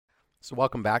So,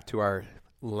 welcome back to our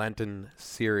Lenten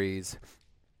series,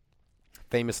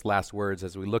 Famous Last Words,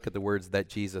 as we look at the words that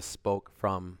Jesus spoke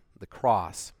from the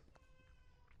cross.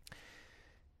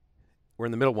 We're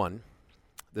in the middle one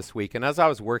this week, and as I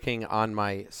was working on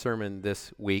my sermon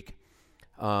this week,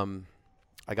 I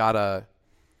got a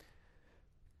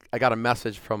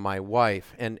message from my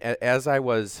wife, and as I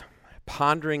was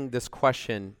pondering this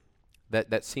question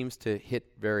that seems to hit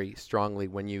very strongly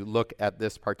when you look at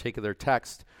this particular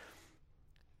text.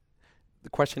 The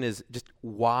question is just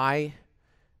why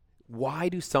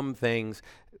do some things,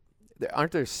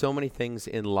 aren't there so many things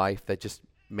in life that just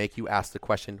make you ask the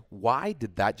question, why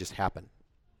did that just happen?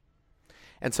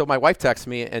 And so my wife texted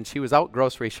me, and she was out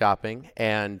grocery shopping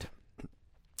and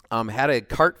had a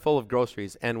cart full of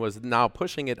groceries and was now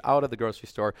pushing it out of the grocery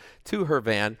store to her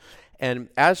van. And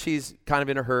as she's kind of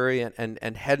in a hurry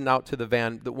and heading out to the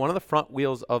van, one of the front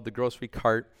wheels of the grocery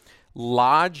cart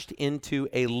lodged into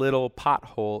a little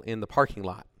pothole in the parking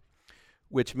lot,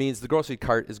 which means the grocery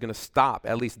cart is going to stop.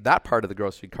 At least that part of the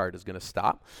grocery cart is going to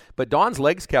stop. But Dawn's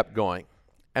legs kept going.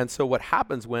 And so what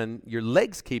happens when your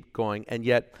legs keep going and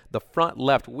yet the front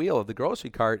left wheel of the grocery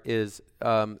cart is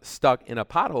stuck in a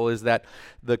pothole is that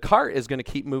the cart is going to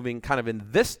keep moving kind of in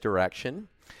this direction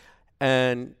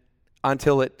and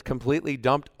until it completely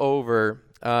dumped over,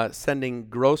 sending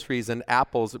groceries and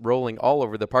apples rolling all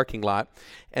over the parking lot.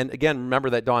 And again, remember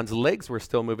that Dawn's legs were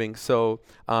still moving, so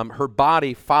her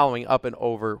body following up and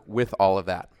over with all of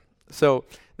that. So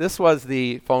this was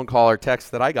the phone call or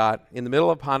text that I got in the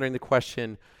middle of pondering the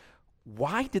question,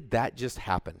 why did that just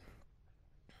happen?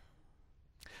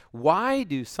 Why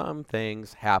do some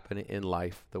things happen in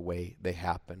life the way they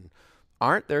happen?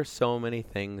 Aren't there so many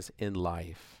things in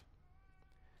life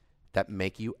that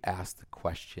make you ask the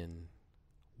question,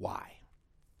 why?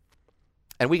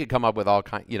 And we could come up with all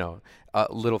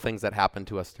little things that happen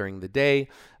to us during the day,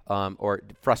 or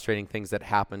frustrating things that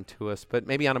happen to us. But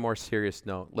maybe on a more serious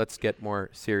note, let's get more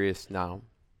serious now.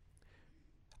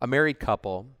 A married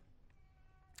couple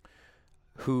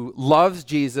who loves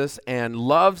Jesus and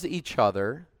loves each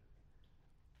other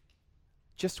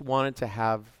just wanted to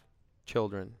have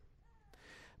children.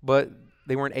 But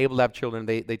they weren't able to have children.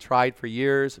 They tried for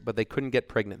years, but they couldn't get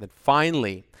pregnant. Then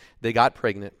finally, they got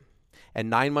pregnant. And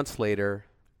 9 months later,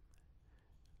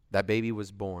 that baby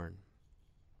was born.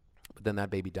 But then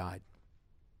that baby died.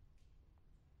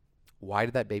 Why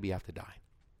did that baby have to die?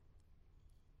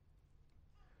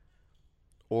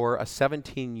 Or a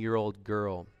 17-year-old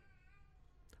girl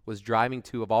was driving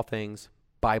to, of all things,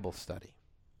 Bible study.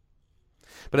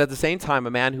 But at the same time,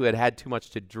 a man who had had too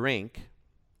much to drink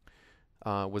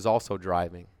was also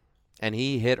driving, and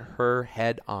he hit her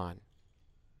head on.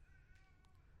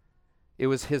 It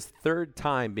was his third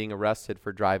time being arrested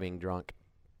for driving drunk.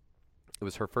 It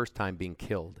was her first time being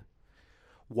killed.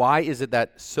 Why is it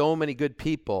that so many good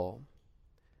people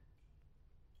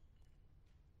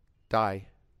die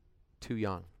too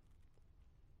young?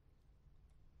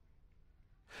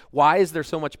 Why is there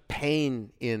so much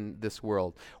pain in this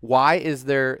world? Why is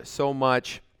there so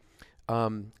much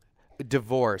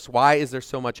divorce? Why is there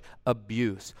so much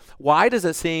abuse? Why does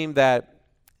it seem that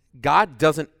God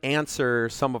doesn't answer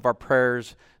some of our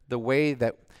prayers the way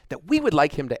that we would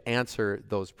like him to answer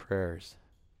those prayers?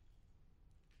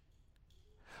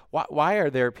 Why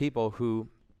are there people whose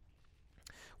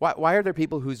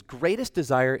greatest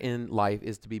desire in life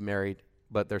is to be married,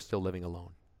 but they're still living alone?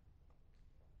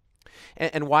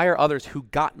 And why are others who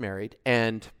got married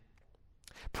and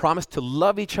promised to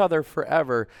love each other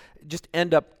forever just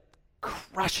end up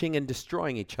crushing and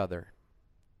destroying each other?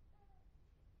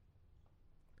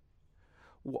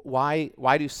 Why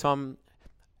do some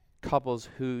couples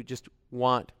who just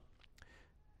want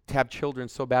to have children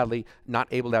so badly not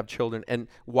able to have children? And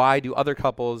why do other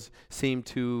couples seem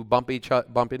to bump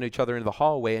into each other in the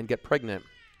hallway and get pregnant?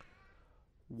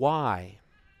 Why?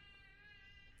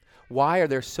 Why are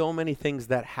there so many things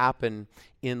that happen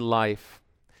in life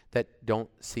that don't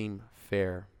seem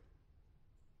fair?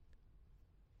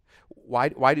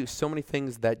 Why do so many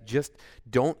things that just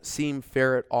don't seem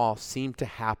fair at all seem to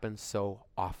happen so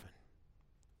often?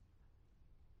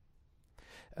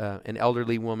 An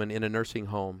elderly woman in a nursing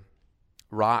home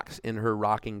rocks in her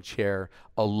rocking chair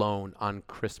alone on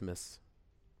Christmas.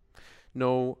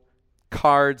 No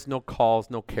cards, no calls,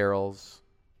 no carols.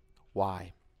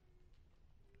 Why?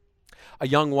 A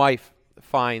young wife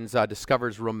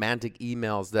discovers romantic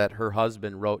emails that her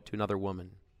husband wrote to another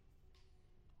woman.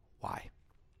 Why?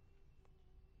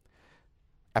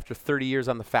 After 30 years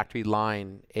on the factory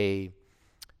line, a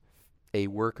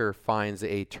worker finds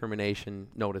a termination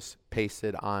notice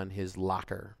pasted on his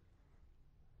locker.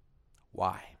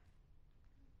 Why?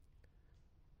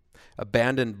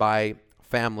 abandoned by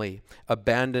family,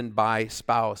 abandoned by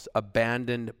spouse,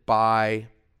 abandoned by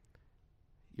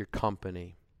your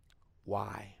company.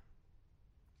 Why?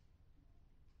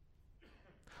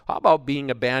 How about being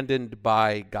abandoned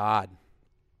by God?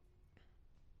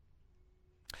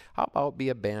 How about be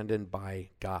abandoned by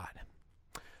God?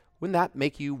 Wouldn't that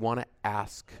make you want to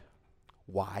ask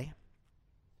why?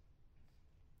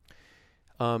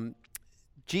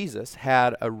 Jesus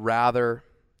had a rather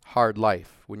hard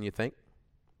life, wouldn't you think?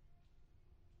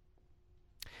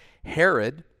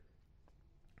 Herod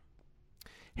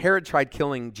tried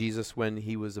killing Jesus when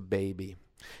he was a baby.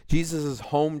 Jesus'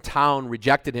 hometown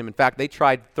rejected him. In fact, they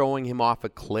tried throwing him off a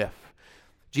cliff.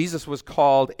 Jesus was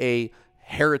called a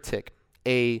heretic,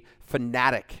 a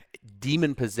fanatic,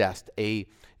 demon-possessed, a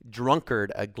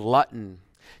drunkard, a glutton.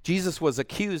 Jesus was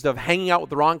accused of hanging out with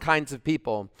the wrong kinds of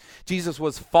people. Jesus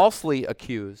was falsely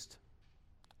accused.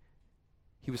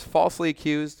 He was falsely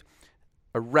accused,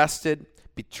 arrested,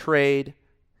 betrayed,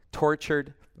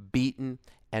 tortured, beaten,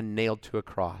 and nailed to a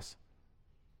cross.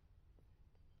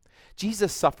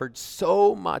 Jesus suffered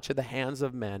so much at the hands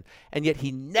of men, and yet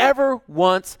he never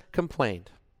once complained.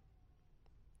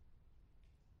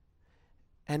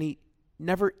 And he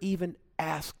never even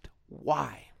asked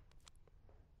why.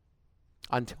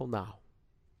 Until now.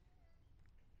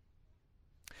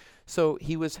 So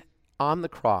he was on the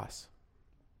cross.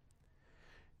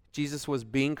 Jesus was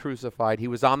being crucified. He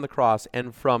was on the cross,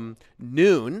 and from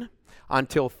noon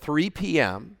until 3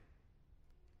 p.m.,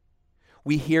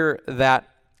 we hear that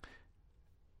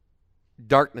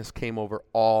darkness came over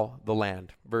all the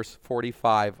land. Verse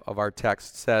 45 of our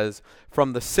text says,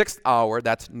 from the 6th hour,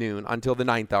 that's noon, until the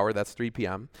 9th hour, that's 3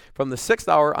 p.m., from the 6th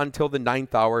hour until the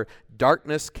 9th hour,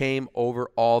 darkness came over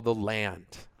all the land.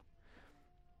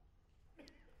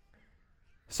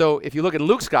 So if you look at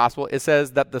Luke's gospel, it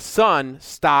says that the sun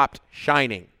stopped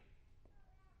shining.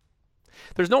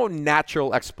 There's no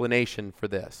natural explanation for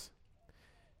this.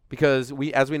 Because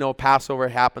as we know, Passover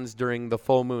happens during the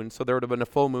full moon. So there would have been a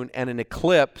full moon, and an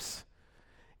eclipse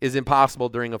is impossible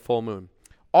during a full moon.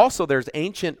 Also, there's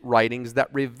ancient writings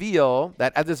that reveal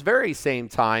that at this very same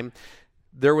time,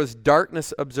 there was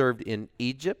darkness observed in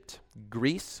Egypt,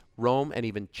 Greece, Rome, and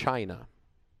even China.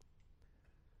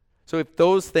 So if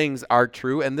those things are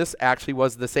true, and this actually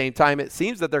was the same time, it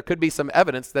seems that there could be some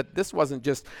evidence that this wasn't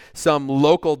just some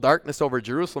local darkness over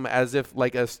Jerusalem as if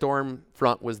like a storm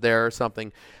front was there or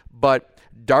something, but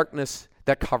darkness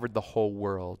that covered the whole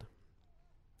world.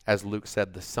 As Luke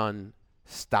said, the sun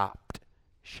stopped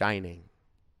shining.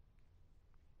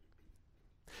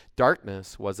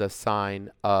 Darkness was a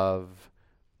sign of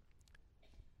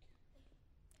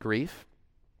grief,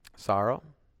 sorrow,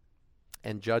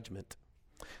 and judgment.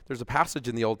 There's a passage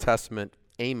in the Old Testament,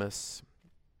 Amos,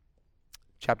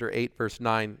 chapter 8, verse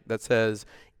 9, that says,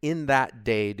 in that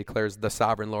day, declares the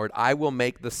sovereign Lord, I will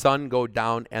make the sun go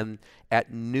down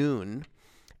at noon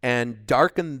and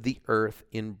darken the earth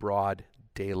in broad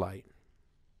daylight.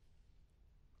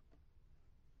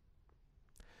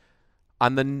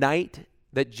 On the night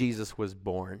that Jesus was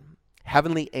born,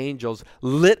 heavenly angels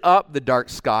lit up the dark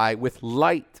sky with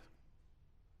light.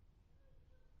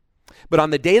 But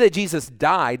on the day that Jesus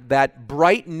died, that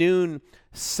bright noon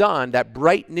sun, that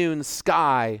bright noon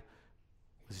sky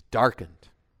was darkened.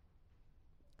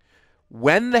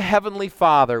 When the Heavenly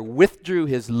Father withdrew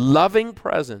his loving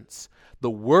presence, the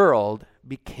world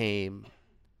became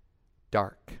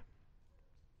dark.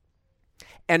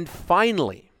 And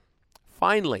finally,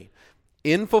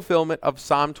 in fulfillment of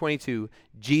Psalm 22,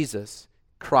 Jesus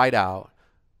cried out,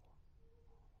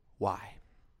 why?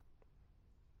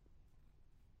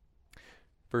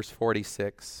 Verse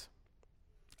 46,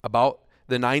 about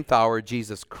the 9th hour,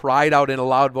 Jesus cried out in a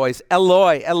loud voice,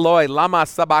 Eloi, Eloi, lama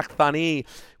sabachthani,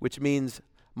 which means,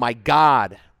 my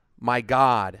God,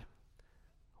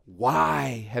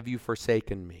 why have you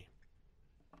forsaken me?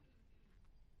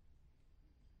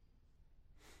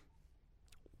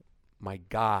 My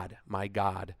God,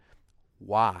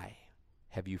 why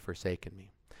have you forsaken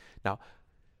me? Now,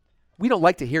 we don't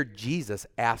like to hear Jesus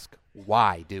ask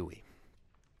why, do we?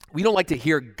 We don't like to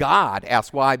hear God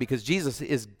ask why because Jesus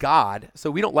is God,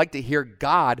 so we don't like to hear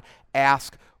God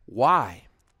ask why.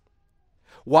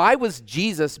 Why was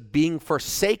Jesus being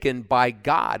forsaken by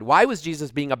God? Why was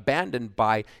Jesus being abandoned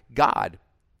by God?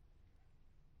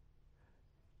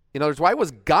 In other words, why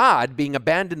was God being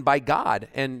abandoned by God?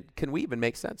 And can we even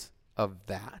make sense of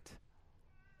that?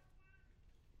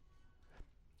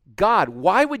 God,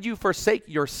 why would you forsake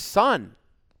your son?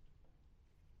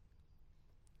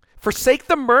 Forsake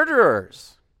the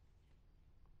murderers.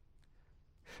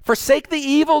 Forsake the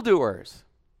evildoers.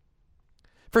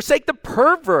 Forsake the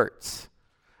perverts.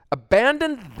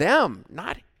 Abandoned them,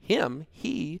 not him.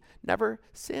 He never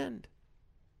sinned.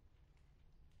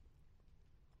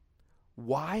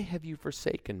 Why have you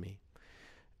forsaken me?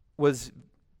 Was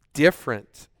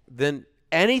different than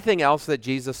anything else that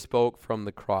Jesus spoke from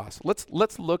the cross.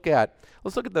 Let's look at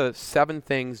the 7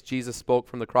 things Jesus spoke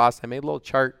from the cross. I made a little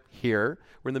chart here.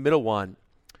 We're in the middle one.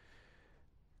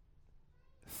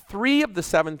 3 of the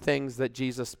 7 things that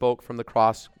Jesus spoke from the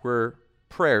cross were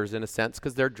prayers in a sense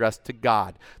because they're addressed to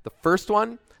God. The first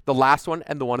one, the last one,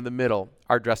 and the one in the middle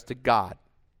are addressed to God.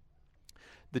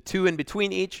 The 2 in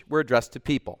between each were addressed to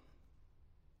people.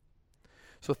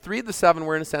 So 3 of the 7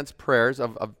 were in a sense prayers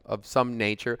of some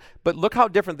nature, but look how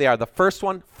different they are. The first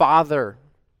one, Father.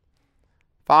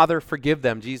 Father, forgive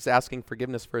them. Jesus is asking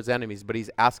forgiveness for his enemies, but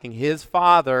he's asking his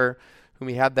Father, whom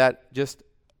he had that just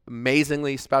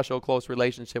amazingly special, close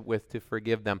relationship with, to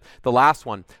forgive them. The last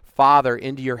one, Father,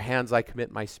 into your hands I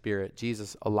commit my spirit.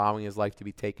 Jesus allowing his life to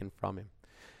be taken from him.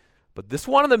 But this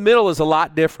one in the middle is a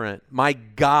lot different. My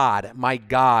God,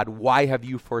 why have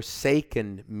you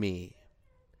forsaken me?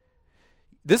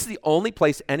 This is the only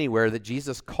place anywhere that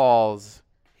Jesus calls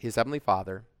his heavenly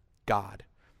Father God.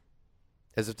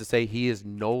 As if to say he is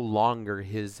no longer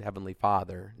his heavenly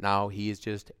Father. Now he is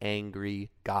just angry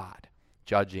God,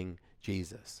 judging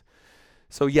Jesus.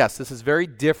 So yes, this is very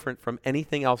different from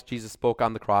anything else Jesus spoke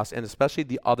on the cross, and especially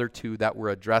the other 2 that were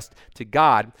addressed to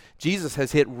God. Jesus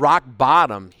has hit rock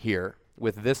bottom here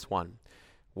with this one.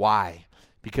 Why?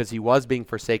 Because he was being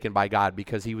forsaken by God,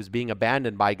 because he was being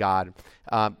abandoned by God.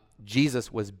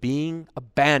 Jesus was being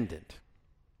abandoned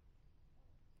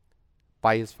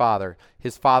by his Father.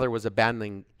 His Father was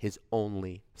abandoning his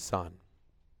only Son.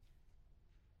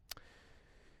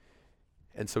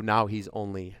 And so now he's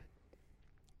only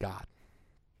God.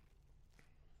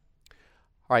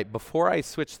 All right, before I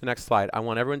switch to the next slide, I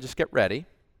want everyone to just get ready.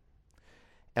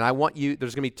 And I want you,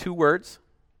 there's going to be 2 words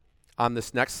on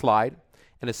this next slide.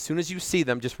 And as soon as you see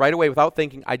them, just right away without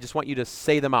thinking, I just want you to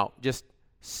say them out. Just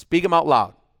speak them out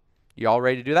loud. You all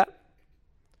ready to do that?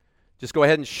 Just go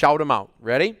ahead and shout them out.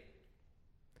 Ready?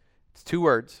 It's 2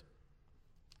 words.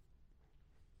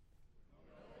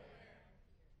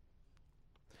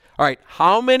 All right,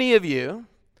 how many of you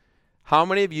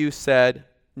said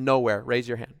nowhere? Raise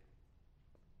your hand.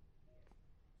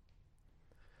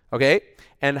 Okay,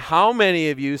 and how many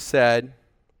of you said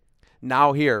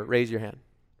now here? Raise your hand.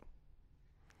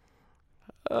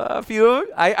 A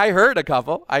few. I heard a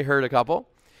couple.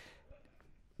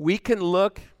 We can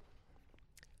look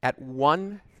at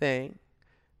one thing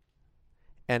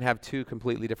and have 2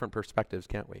 completely different perspectives,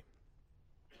 can't we?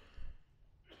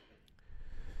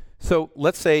 So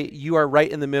let's say you are right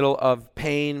in the middle of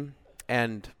pain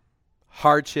and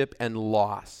hardship and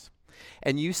loss,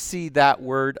 and you see that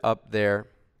word up there,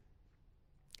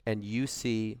 and you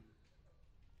see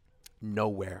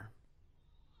nowhere.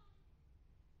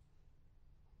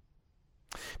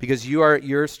 Because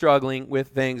you're struggling with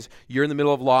things, you're in the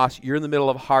middle of loss, you're in the middle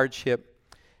of hardship,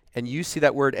 and you see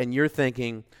that word and you're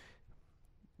thinking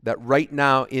that right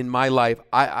now in my life,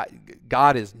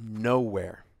 God is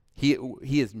nowhere. He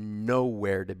is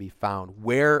nowhere to be found.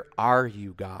 Where are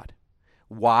you, God?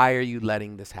 Why are you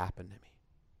letting this happen to me?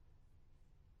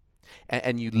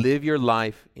 And you live your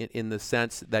life in the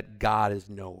sense that God is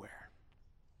nowhere.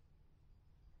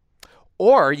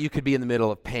 Or you could be in the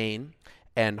middle of pain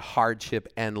and hardship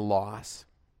and loss.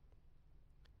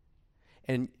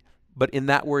 But in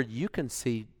that word, you can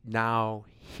see now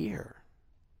here.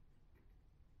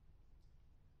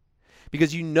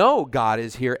 Because you know God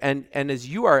is here, and as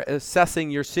you are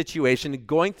assessing your situation,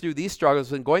 going through these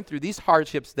struggles and going through these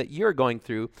hardships that you're going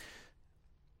through,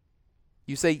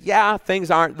 you say, yeah, things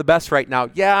aren't the best right now.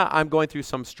 Yeah, I'm going through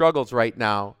some struggles right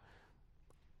now.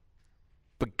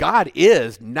 But God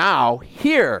is now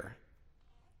here.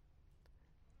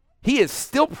 He is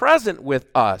still present with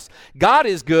us. God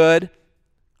is good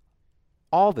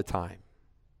all the time.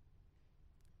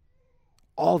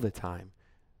 All the time.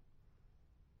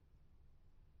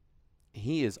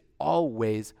 He is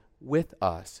always with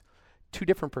us. 2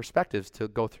 different perspectives to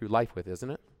go through life with, isn't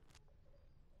it?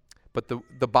 But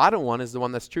the bottom one is the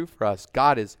one that's true for us.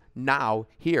 God is now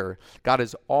here. God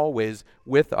is always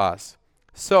with us.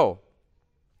 So,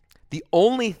 the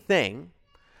only thing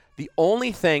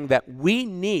that we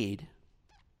need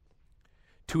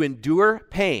to endure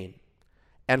pain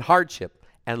and hardship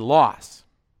and loss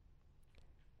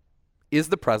is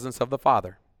the presence of the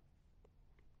Father.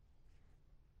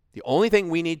 The only thing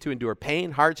we need to endure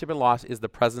pain, hardship, and loss is the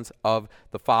presence of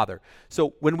the Father.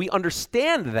 So when we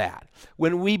understand that,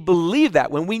 when we believe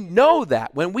that, when we know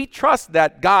that, when we trust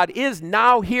that God is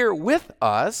now here with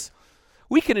us,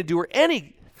 we can endure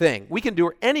anything anything. We can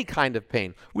endure any kind of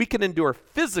pain. We can endure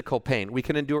physical pain. We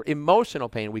can endure emotional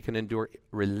pain. We can endure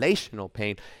relational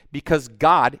pain because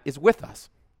God is with us.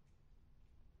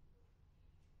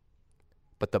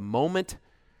 But the moment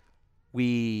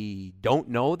we don't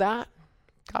know that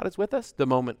God is with us, the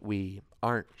moment we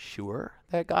aren't sure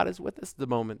that God is with us, the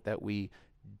moment that we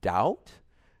doubt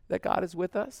that God is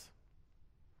with us,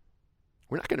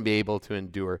 we're not going to be able to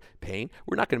endure pain.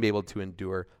 We're not going to be able to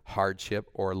endure hardship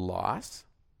or loss.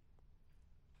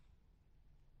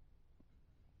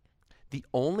 The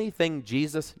only thing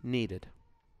Jesus needed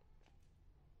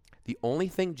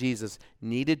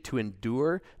to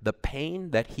endure the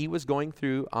pain that he was going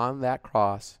through on that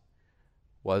cross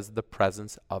was the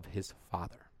presence of his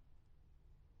Father.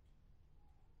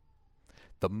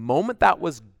 The moment that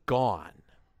was gone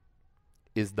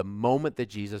is the moment that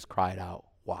Jesus cried out,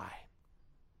 "Why?"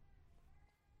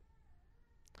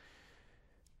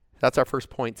 That's our first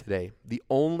point today. The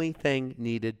only thing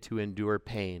needed to endure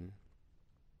pain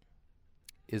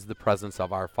is the presence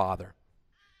of our Father.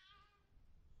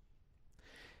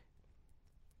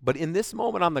 But in this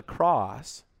moment on the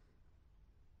cross,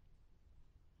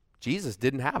 Jesus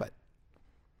didn't have it.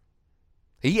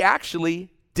 He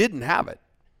actually didn't have it.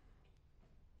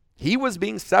 He was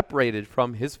being separated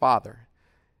from his Father.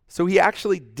 So he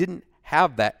actually didn't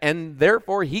have that. And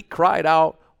therefore he cried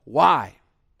out, "Why?"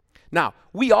 Now,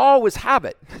 we always have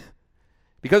it.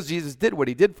 Because Jesus did what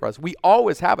he did for us, we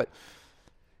always have it.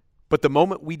 But the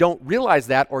moment we don't realize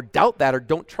that or doubt that or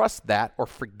don't trust that or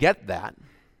forget that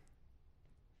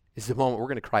is the moment we're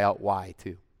going to cry out, "Why?"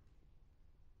 too.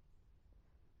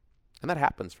 And that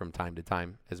happens from time to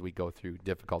time as we go through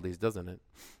difficulties, doesn't it?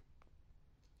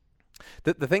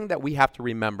 The thing that we have to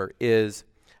remember is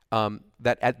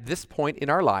that at this point in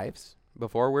our lives,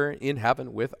 before we're in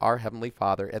heaven with our Heavenly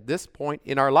Father, at this point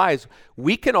in our lives,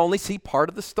 we can only see part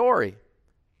of the story.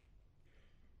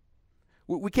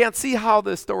 We can't see how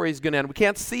the story is going to end. We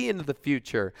can't see into the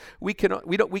future. We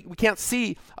can't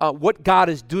see what God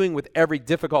is doing with every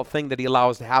difficult thing that he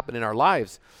allows to happen in our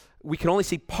lives. We can only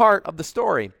see part of the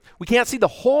story. We can't see the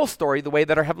whole story the way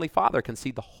that our Heavenly Father can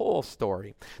see the whole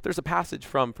story. There's a passage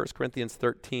from 1 Corinthians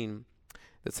 13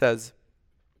 that says,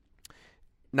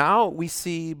 "Now we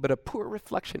see but a poor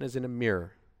reflection as in a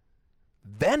mirror.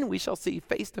 Then we shall see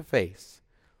face to face.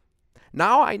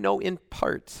 Now I know in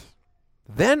part.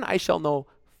 Then I shall know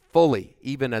fully,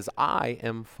 even as I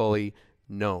am fully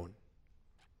known."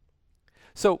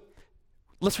 So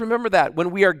let's remember that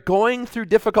when we are going through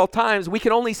difficult times, we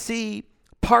can only see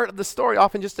part of the story,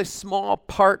 often just a small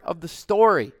part of the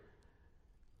story.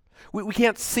 We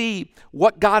can't see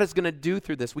what God is going to do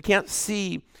through this. We can't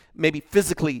see maybe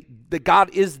physically that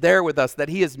God is there with us, that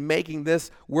he is making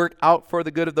this work out for the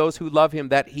good of those who love him,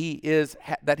 that he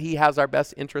has our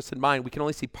best interests in mind. We can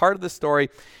only see part of the story.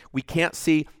 We can't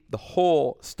see the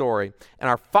whole story. And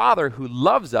our Father who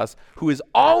loves us, who is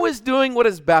always doing what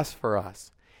is best for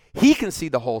us, he can see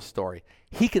the whole story.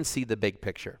 He can see the big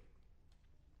picture.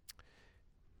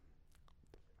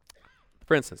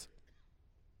 For instance,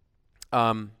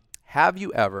 have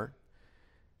you ever,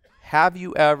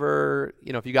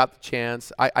 if you got the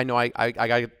chance, I know I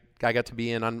got to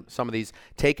be in on some of these,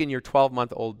 taking your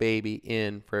 12-month-old baby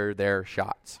in for their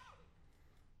shots.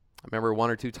 I remember one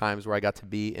or two times where I got to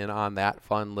be in on that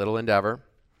fun little endeavor.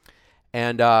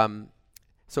 And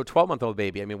so 12-month-old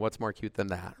baby, I mean, what's more cute than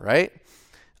that, right?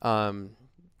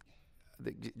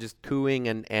 Just cooing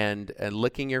and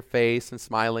licking your face and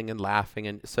smiling and laughing.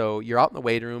 And so you're out in the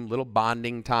waiting room, little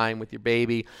bonding time with your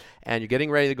baby, and you're getting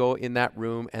ready to go in that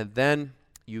room, and then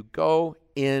you go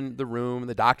in the room,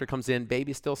 the doctor comes in,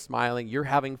 baby's still smiling, you're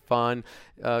having fun,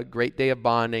 great day of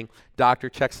bonding, doctor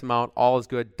checks them out, all is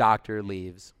good, doctor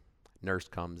leaves, nurse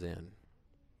comes in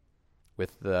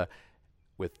with the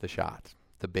shot,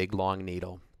 the big long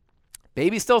needle.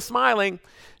 Baby's still smiling,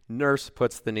 nurse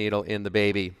puts the needle in the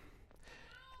baby.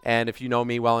 And if you know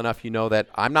me well enough, you know that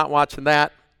I'm not watching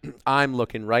that. I'm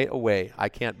looking right away. I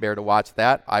can't bear to watch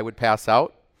that. I would pass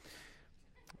out.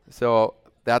 So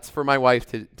that's for my wife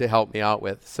to help me out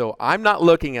with. So I'm not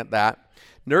looking at that.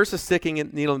 Nurse is sticking a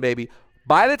needle in the baby.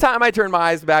 By the time I turn my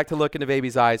eyes back to look into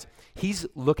baby's eyes, he's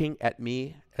looking at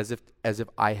me as if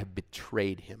I have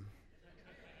betrayed him.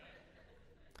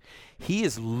 He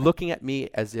is looking at me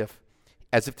as if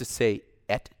to say,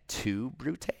 "Et tu,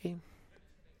 Brute?"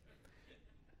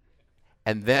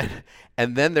 And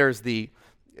then there's the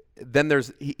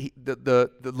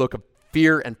look of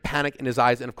fear and panic in his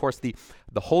eyes, and of course the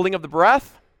holding of the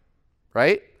breath,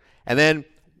 right? And then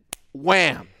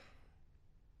wham,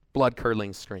 blood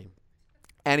curdling scream.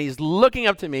 And he's looking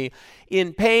up to me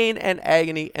in pain and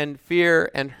agony and fear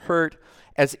and hurt,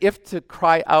 as if to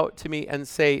cry out to me and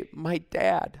say, my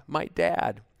dad,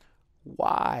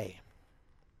 why?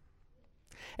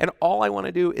 And all I want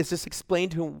to do is just explain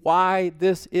to him why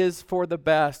this is for the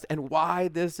best and why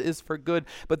this is for good.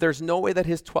 But there's no way that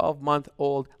his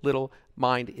 12-month-old little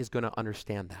mind is going to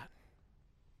understand that.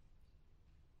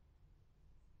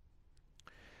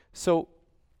 So,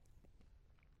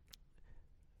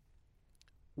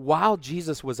 while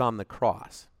Jesus was on the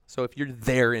cross, so if you're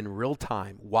there in real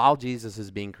time while Jesus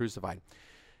is being crucified,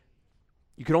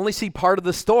 you can only see part of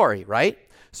the story, right?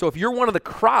 So if you're one of the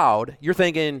crowd, you're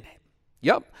thinking,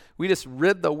 yep, we just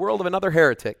rid the world of another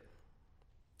heretic.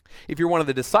 If you're one of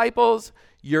the disciples,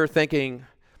 you're thinking,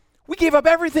 we gave up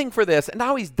everything for this, and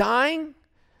now he's dying?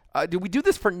 Did we do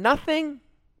this for nothing?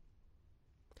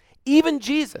 Even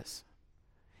Jesus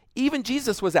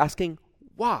was asking,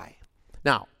 why?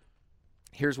 Now,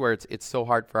 here's where it's so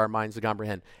hard for our minds to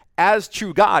comprehend. As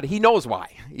true God, he knows why,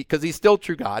 because he's still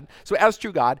true God. So as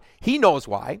true God, he knows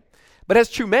why. But as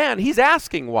true man, he's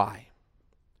asking why.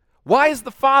 Why is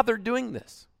the Father doing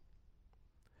this?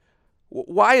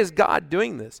 Why is God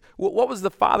doing this? What was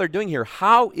the Father doing here?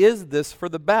 How is this for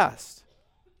the best?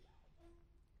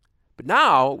 But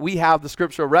now we have the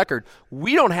scriptural record.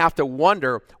 We don't have to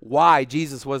wonder why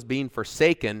Jesus was being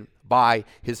forsaken by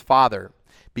his Father,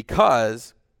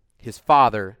 because his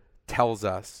Father tells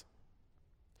us.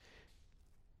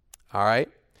 All right?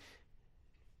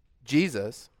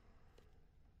 Jesus.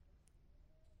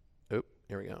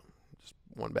 Here we go. Just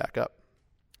one back up.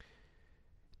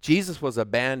 Jesus was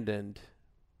abandoned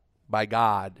by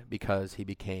God because he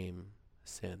became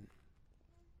sin.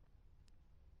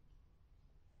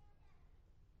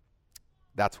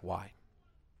 That's why.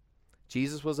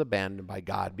 Jesus was abandoned by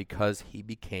God because he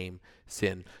became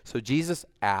sin. So Jesus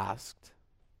asked,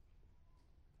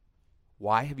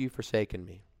 why have you forsaken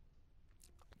me?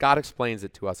 God explains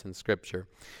it to us in Scripture.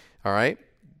 All right?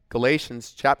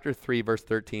 Galatians chapter 3, verse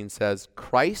 13 says,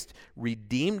 Christ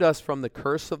redeemed us from the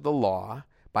curse of the law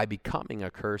by becoming a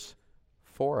curse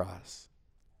for us.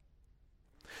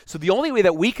 So the only way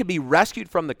that we could be rescued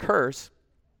from the curse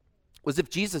was if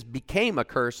Jesus became a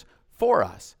curse for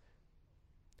us.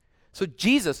 So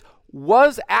Jesus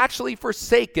was actually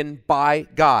forsaken by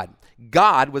God.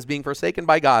 God was being forsaken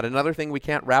by God. Another thing we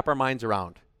can't wrap our minds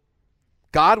around.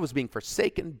 God was being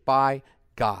forsaken by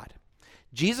God.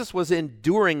 Jesus was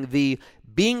enduring the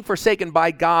being forsaken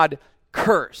by God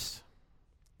curse.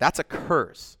 That's a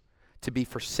curse, to be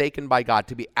forsaken by God,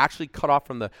 to be actually cut off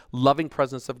from the loving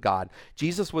presence of God.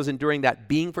 Jesus was enduring that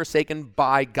being forsaken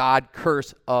by God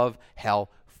curse of hell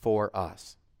for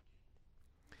us.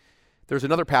 There's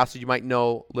another passage you might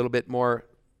know a little bit more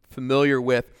familiar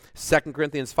with, 2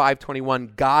 Corinthians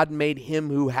 5:21. God made him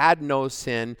who had no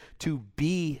sin to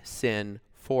be sin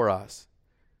for us,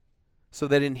 so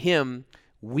that in him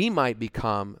we might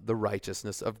become the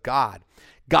righteousness of God.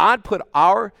 God put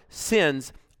our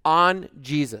sins on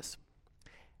Jesus.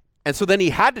 And so then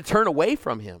he had to turn away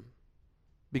from him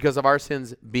because of our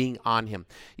sins being on him.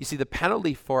 You see, the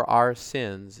penalty for our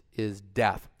sins is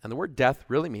death. And the word death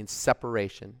really means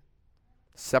separation.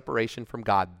 Separation from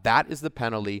God. That is the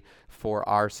penalty for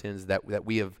our sins that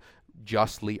we have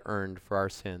justly earned for our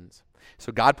sins.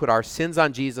 So God put our sins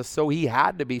on Jesus, so he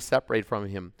had to be separated from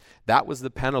him. That was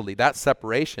the penalty. That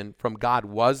separation from God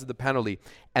was the penalty.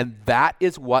 And that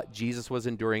is what Jesus was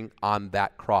enduring on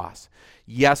that cross.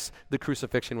 Yes, the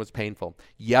crucifixion was painful.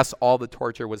 Yes, all the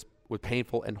torture was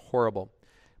painful and horrible.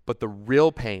 But the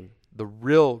real pain, the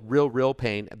real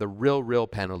pain, the real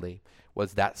penalty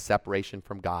was that separation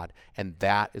from God. And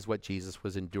that is what Jesus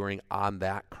was enduring on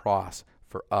that cross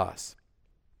for us.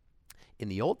 In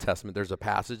the Old Testament, there's a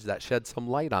passage that sheds some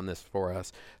light on this for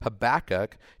us.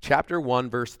 Habakkuk chapter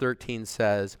 1, verse 13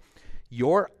 says,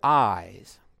 your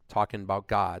eyes, talking about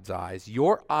God's eyes,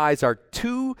 your eyes are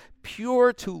too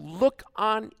pure to look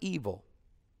on evil.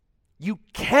 You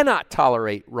cannot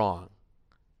tolerate wrong.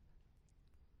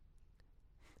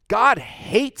 God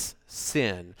hates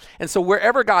sin. And so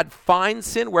wherever God finds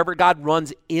sin, wherever God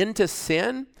runs into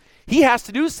sin, he has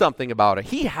to do something about it.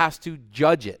 He has to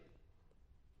judge it.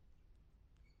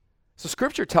 So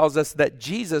Scripture tells us that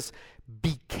Jesus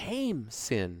became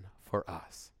sin for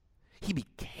us. He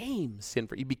became sin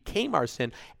he became our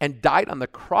sin and died on the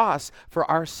cross for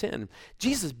our sin.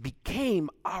 Jesus became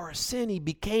our sin. He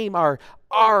became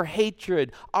our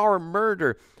hatred, our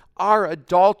murder, our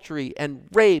adultery and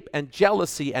rape and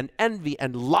jealousy and envy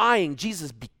and lying.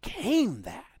 Jesus became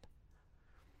that.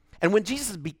 And when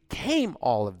Jesus became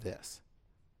all of this,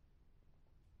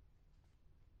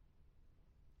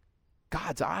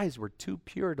 God's eyes were too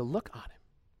pure to look on him.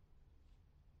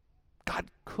 God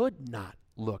could not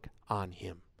look on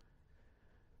him.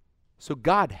 So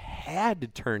God had to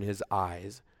turn his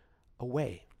eyes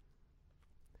away.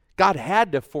 God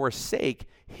had to forsake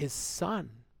his son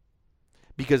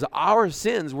because our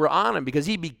sins were on him, because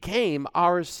he became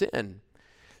our sin.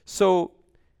 So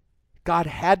God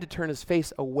had to turn his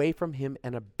face away from him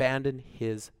and abandon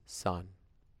his son.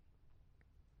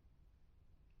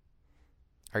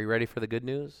 Are you ready for the good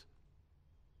news?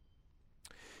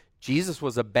 Jesus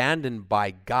was abandoned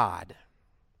by God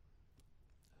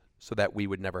so that we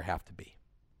would never have to be.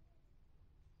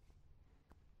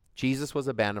 Jesus was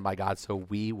abandoned by God so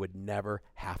we would never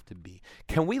have to be.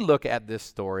 Can we look at this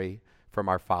story from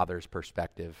our Father's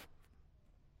perspective?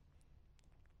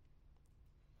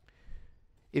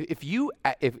 If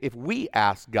we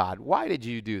ask God, why did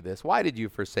you do this? Why did you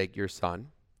forsake your son?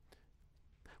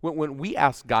 When we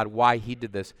ask God why he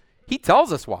did this, he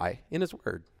tells us why in his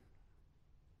word.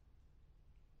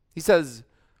 He says,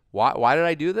 why did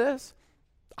I do this?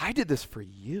 I did this for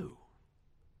you.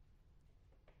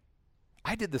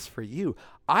 I did this for you.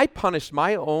 I punished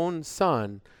my own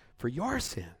son for your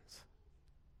sins.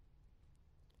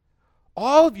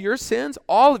 All of your sins,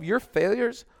 all of your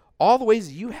failures, all the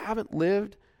ways you haven't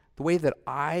lived the way that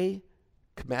I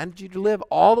commanded you to live,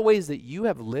 all the ways that you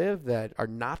have lived that are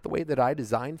not the way that I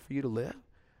designed for you to live,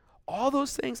 all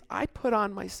those things I put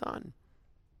on my son.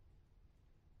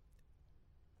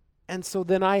 And so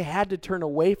then I had to turn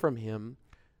away from him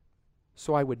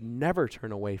so I would never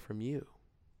turn away from you.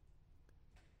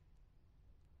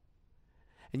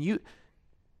 And you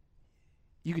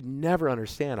could never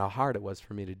understand how hard it was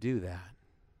for me to do that.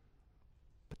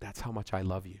 But that's how much I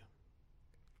love you.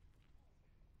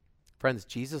 Friends,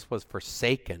 Jesus was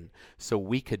forsaken so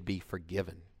we could be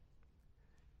forgiven.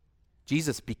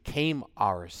 Jesus became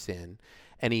our sin,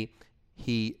 and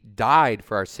he died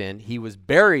for our sin. He was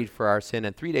buried for our sin,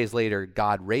 and 3 days later,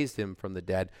 God raised him from the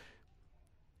dead,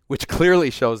 which clearly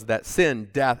shows that sin,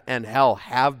 death, and hell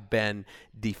have been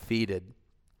defeated.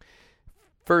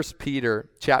 1 Peter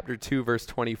chapter 2, verse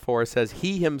 24 says,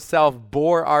 he himself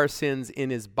bore our sins in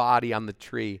his body on the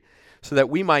tree, so that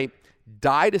we might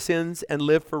die to sins and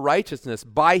live for righteousness.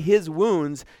 By his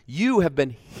wounds, you have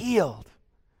been healed.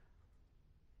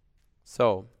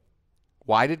 So,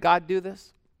 why did God do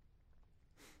this?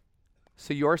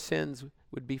 So your sins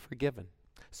would be forgiven.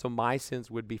 So my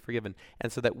sins would be forgiven.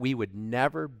 And so that we would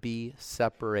never be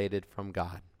separated from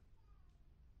God.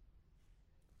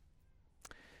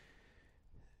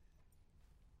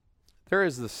 There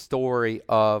is the story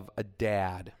of a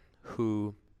dad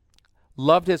who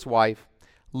loved his wife,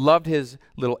 loved his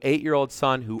little 8-year-old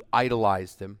son who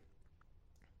idolized him,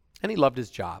 and he loved his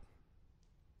job.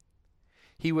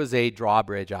 He was a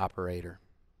drawbridge operator,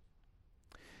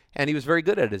 and he was very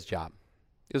good at his job.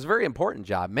 It was a very important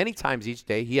job. Many times each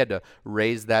day he had to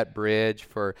raise that bridge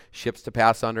for ships to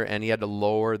pass under, and he had to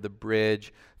lower the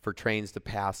bridge for trains to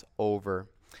pass over.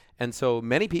 And so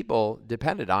many people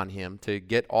depended on him to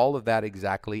get all of that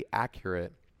exactly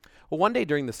accurate. Well, one day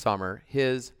during the summer,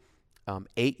 his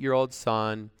 8-year-old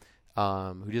son,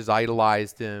 who just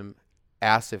idolized him,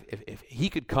 asked if he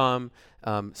could come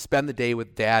spend the day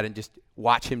with dad and just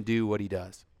watch him do what he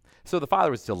does. So the father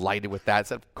was delighted with that.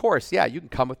 Said, of course, yeah, you can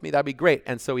come with me. That'd be great.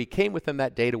 And so he came with him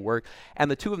that day to work, and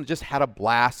the two of them just had a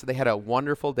blast. They had a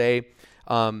wonderful day.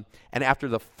 And after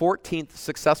the 14th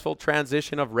successful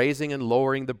transition of raising and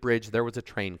lowering the bridge, there was a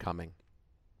train coming.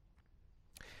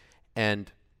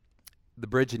 And the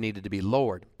bridge needed to be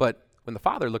lowered. But when the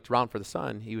father looked around for the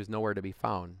son, he was nowhere to be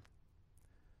found.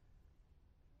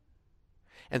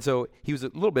 And so he was a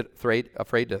little bit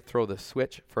afraid to throw the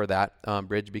switch for that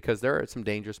bridge because there are some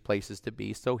dangerous places to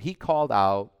be. So he called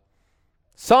out,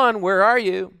 "Son, where are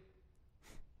you?"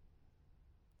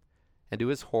 And to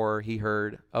his horror, he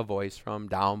heard a voice from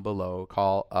down below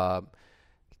call,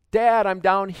 "Dad, I'm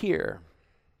down here."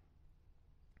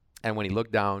 And when he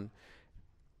looked down,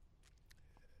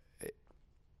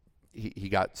 he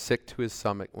got sick to his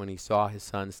stomach when he saw his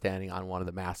son standing on one of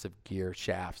the massive gear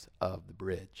shafts of the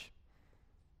bridge.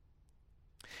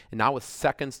 And now with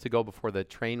seconds to go before the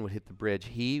train would hit the bridge,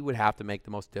 he would have to make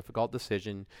the most difficult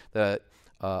decision that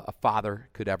a father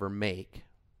could ever make.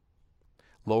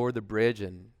 Lower the bridge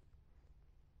and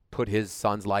put his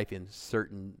son's life in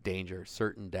certain danger,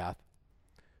 certain death.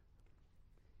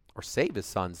 Or save his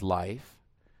son's life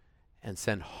and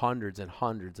send hundreds and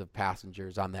hundreds of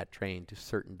passengers on that train to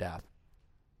certain death.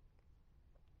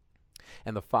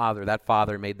 And that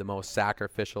father made the most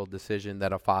sacrificial decision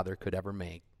that a father could ever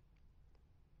make.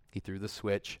 He threw the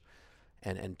switch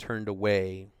and turned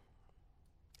away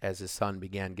as his son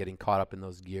began getting caught up in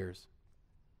those gears.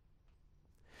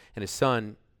 And his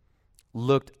son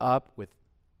looked up with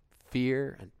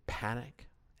fear and panic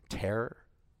and terror.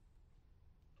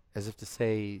 as if to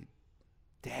say,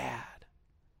 Dad,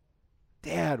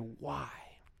 Dad, why?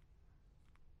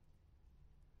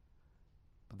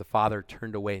 But the father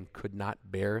turned away and could not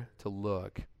bear to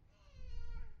look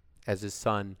as his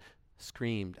son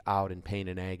screamed out in pain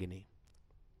and agony.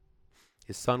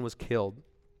 His son was killed,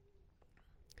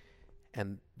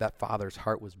 and that father's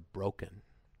heart was broken.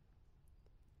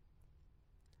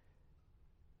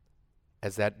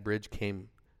 As that bridge came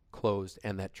closed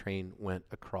and that train went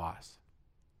across.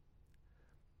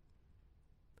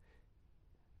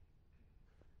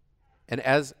 And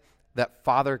as that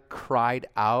father cried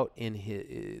out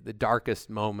in the darkest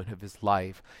moment of his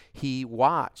life, he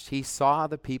watched, he saw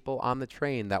the people on the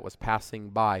train that was passing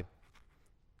by,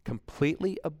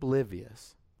 completely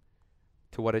oblivious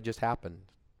to what had just happened.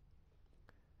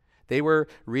 They were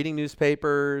reading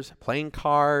newspapers, playing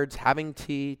cards, having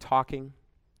tea, talking.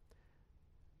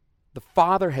 The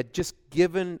father had just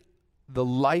given the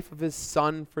life of his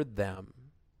son for them.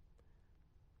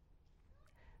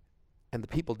 And the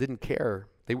people didn't care.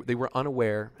 They were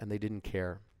unaware and they didn't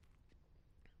care.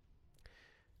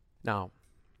 Now,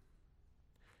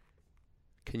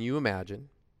 can you imagine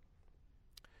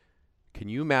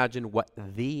what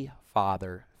the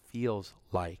Father feels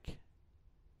like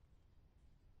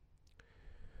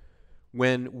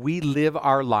when we live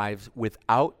our lives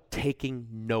without taking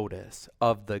notice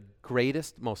of the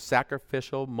greatest, most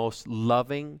sacrificial, most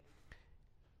loving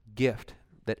gift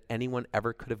that anyone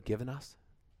ever could have given us?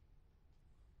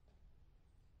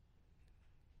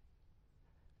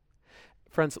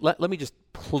 Friends, let me just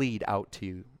plead out to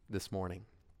you this morning.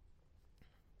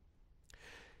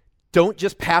 Don't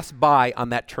just pass by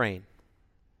on that train.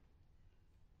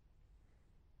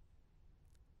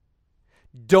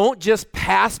 Don't just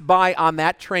pass by on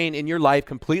that train in your life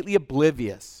completely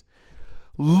oblivious.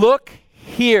 Look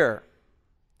here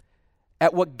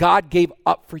at what God gave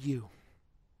up for you.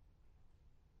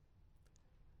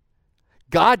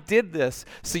 God did this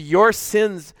so your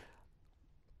sins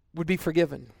would be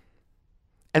forgiven.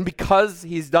 And because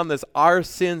he's done this, our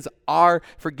sins are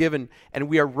forgiven and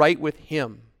we are right with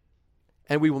him.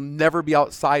 And we will never be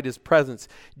outside his presence.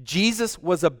 Jesus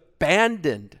was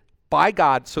abandoned by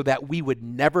God so that we would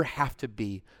never have to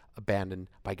be abandoned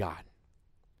by God.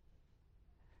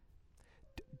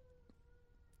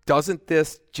 Doesn't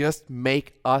this just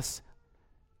make us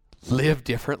live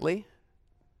differently?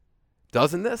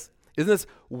 Doesn't this? Isn't this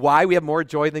why we have more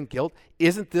joy than guilt?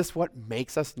 Isn't this what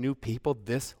makes us new people,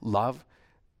 this love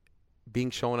being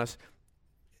shown us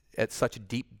at such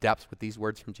deep depths with these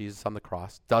words from Jesus on the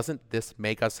cross? Doesn't this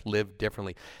make us live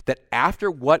differently? That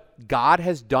after what God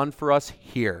has done for us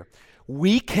here,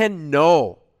 we can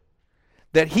know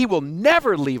that he will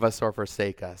never leave us or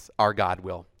forsake us. Our God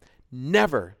will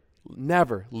never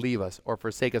leave us or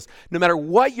forsake us. No matter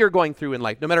what you're going through in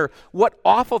life, no matter what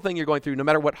awful thing you're going through, no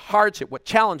matter what hardship, what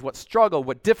challenge, what struggle,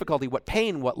 what difficulty, what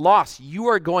pain, what loss you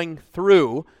are going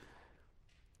through,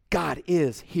 God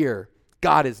is here.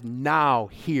 God is now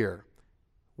here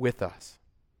with us.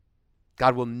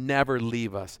 God will never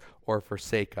leave us or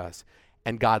forsake us.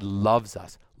 And God loves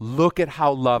us. Look at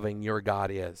how loving your God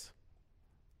is.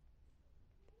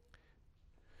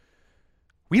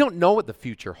 We don't know what the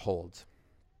future holds,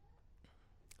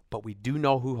 but we do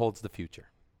know who holds the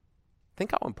future.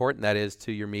 Think how important that is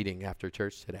to your meeting after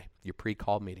church today, your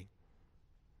pre-call meeting.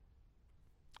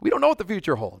 We don't know what the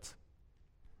future holds.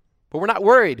 But we're not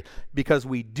worried because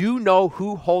we do know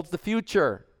who holds the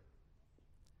future.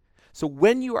 So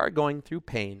when you are going through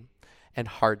pain and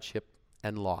hardship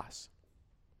and loss,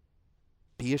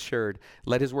 be assured,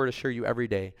 let his word assure you every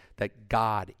day that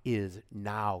God is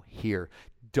now here.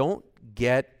 Don't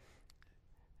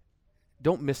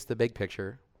miss the big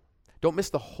picture. Don't miss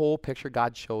the whole picture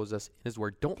God shows us in his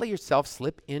word. Don't let yourself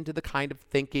slip into the kind of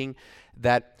thinking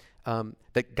that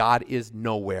God is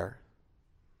nowhere.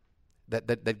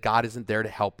 That God isn't there to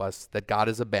help us, that God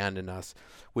has abandoned us.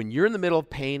 When you're in the middle of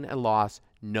pain and loss,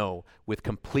 know with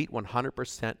complete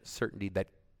 100% certainty that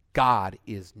God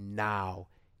is now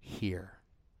here.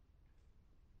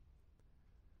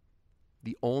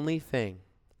 The only thing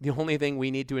we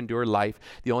need to endure life,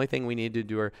 the only thing we need to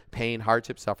endure pain,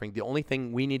 hardship, suffering, the only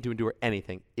thing we need to endure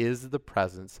anything is the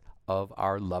presence of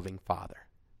our loving Father.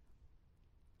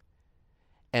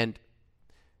 And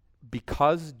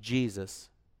because Jesus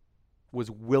was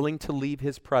willing to leave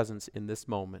his presence in this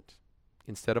moment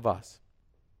instead of us,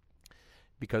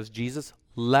 because Jesus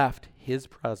left his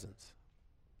presence,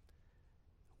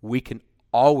 we can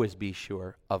always be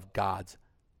sure of God's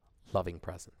loving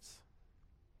presence.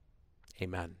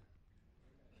 Amen.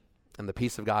 And the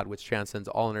peace of God, which transcends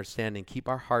all understanding, keep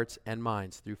our hearts and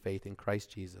minds through faith in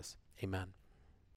Christ Jesus. Amen.